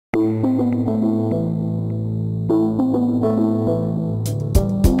Mars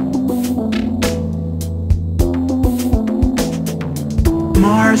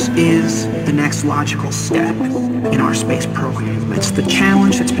is the next logical step in our space program. It's the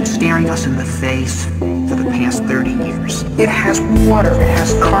challenge that's been staring us in the face for the past 30 years. It has water, it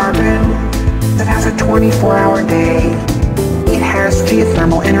has carbon, it has a 24-hour day, it has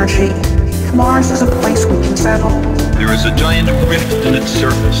geothermal energy. Mars is a place we can settle. There is a giant rift in its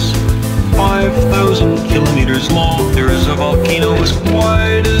surface, 5,000 kilometers long. There is a volcano as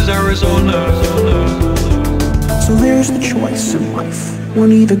wide as Arizona. So there's the choice in life.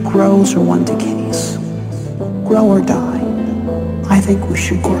 One either grows or one decays. Grow or die. I think we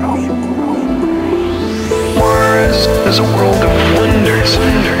should grow. Mars is a world of wonders.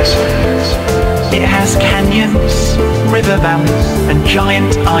 It has canyons, river valleys, and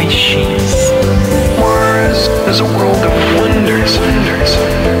giant ice sheets. Mars is a world of wonders.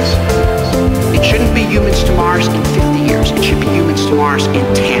 It shouldn't be humans to Mars in 50 years. It should be humans to Mars in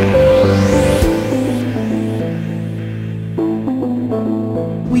 10.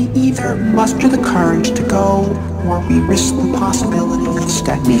 We either muster the courage to go, or we risk the possibility of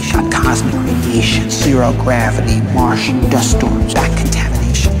stagnation, cosmic radiation, zero gravity, Martian dust storms, back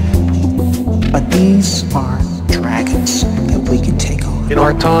contamination. But these are dragons that we can take on. In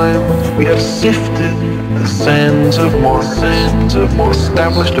our time, we have sifted the sands of Mars,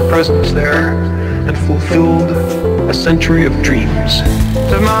 established a presence there, and fulfilled a century of dreams.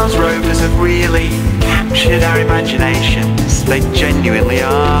 The Mars rovers have really captured our imaginations. They genuinely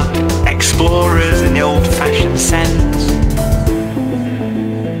are explorers in the old-fashioned sense.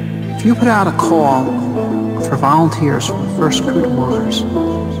 If you put out a call for volunteers for the first crew to Mars,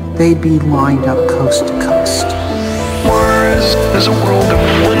 they'd be lined up coast to coast. Mars is a world of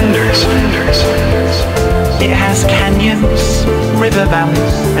wonders. It has canyons, river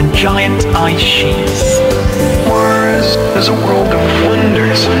valleys, and giant ice sheets. Mars is a world of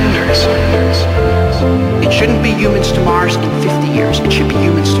wonders. It shouldn't be humans to Mars in 50 years. It should be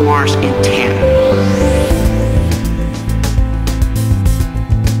humans to Mars in 10.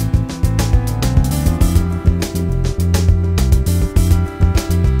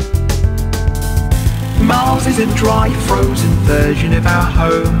 Mars is a dry, frozen version of our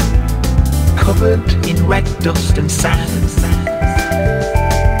home, covered in red dust and sand.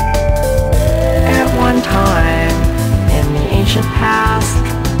 At one time, in the ancient past,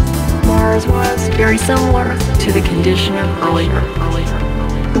 Mars was very similar to the condition of earlier.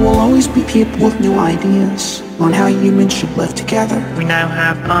 There will always be people with new ideas on how humans should live together. We now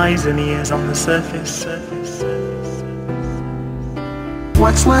have eyes and ears on the surface.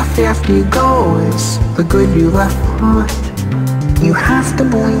 What's left after you go is the good you left behind. You have to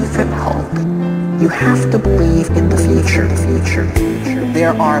believe in hope. You have to believe in the future.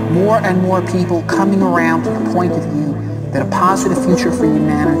 There are more and more people coming around to the point of view that a positive future for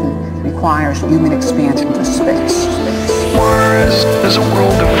humanity requires human expansion to space. Mars is a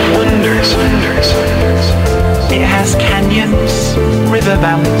world of wonders. It has canyons, river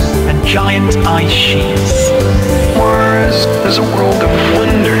valleys, and giant ice sheets. Mars is a world of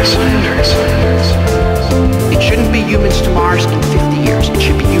wonders. It shouldn't be humans to Mars in 50 years. It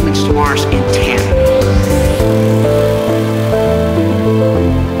should be humans to Mars in 10.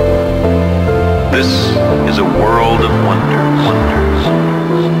 This is a world of wonders.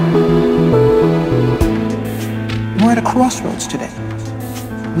 We're at a crossroads today.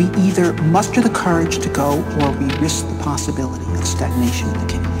 We either muster the courage to go, or we risk the possibility of stagnation in the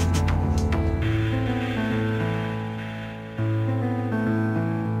kingdom.